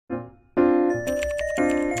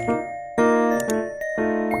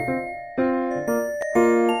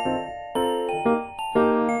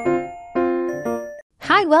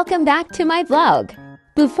welcome back to my vlog.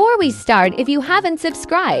 Before we start, if you haven't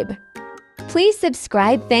subscribed, please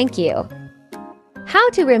subscribe, thank you. How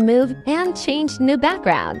to remove and change new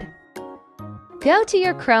background. Go to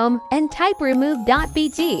your Chrome and type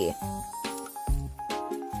remove.bg.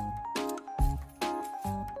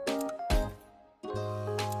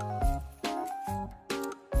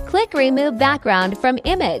 Click Remove Background from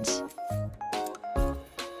Image.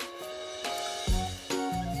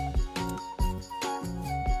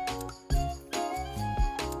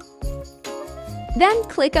 Then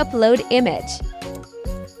click Upload Image.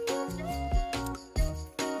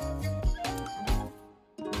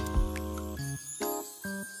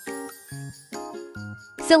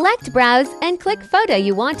 Select Browse and click Photo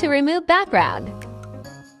you want to remove background.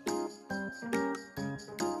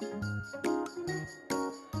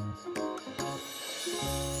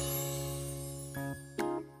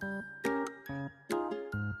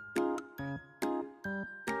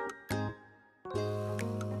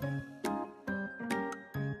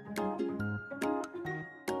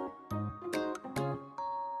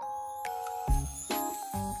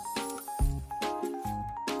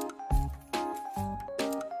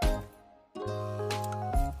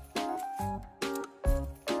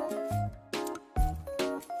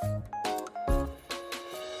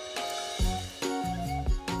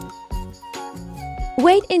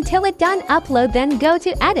 Wait until it's done upload, then go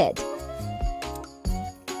to Edit.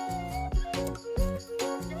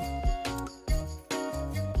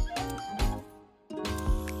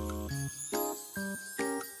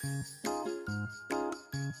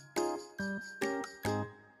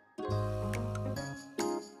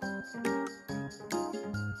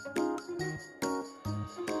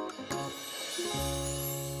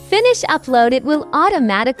 Finish upload, it will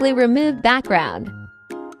automatically remove background.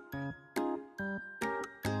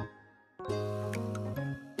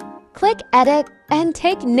 Click Edit and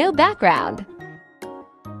take New Background.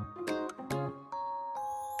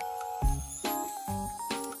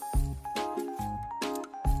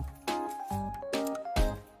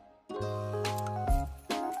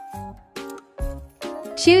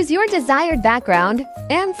 Choose your desired background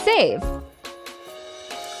and save.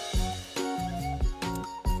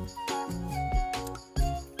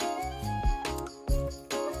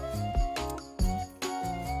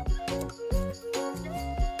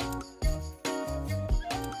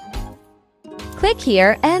 Click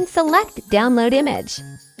here and select Download Image.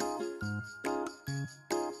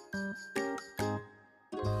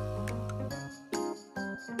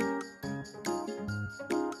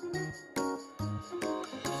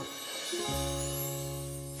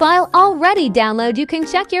 File already download, you can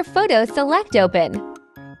check your photo, select Open.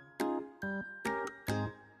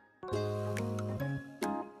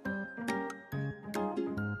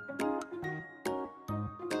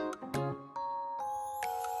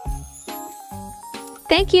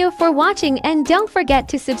 Thank you for watching and don't forget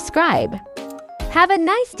to subscribe. Have a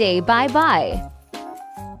nice day. Bye-bye.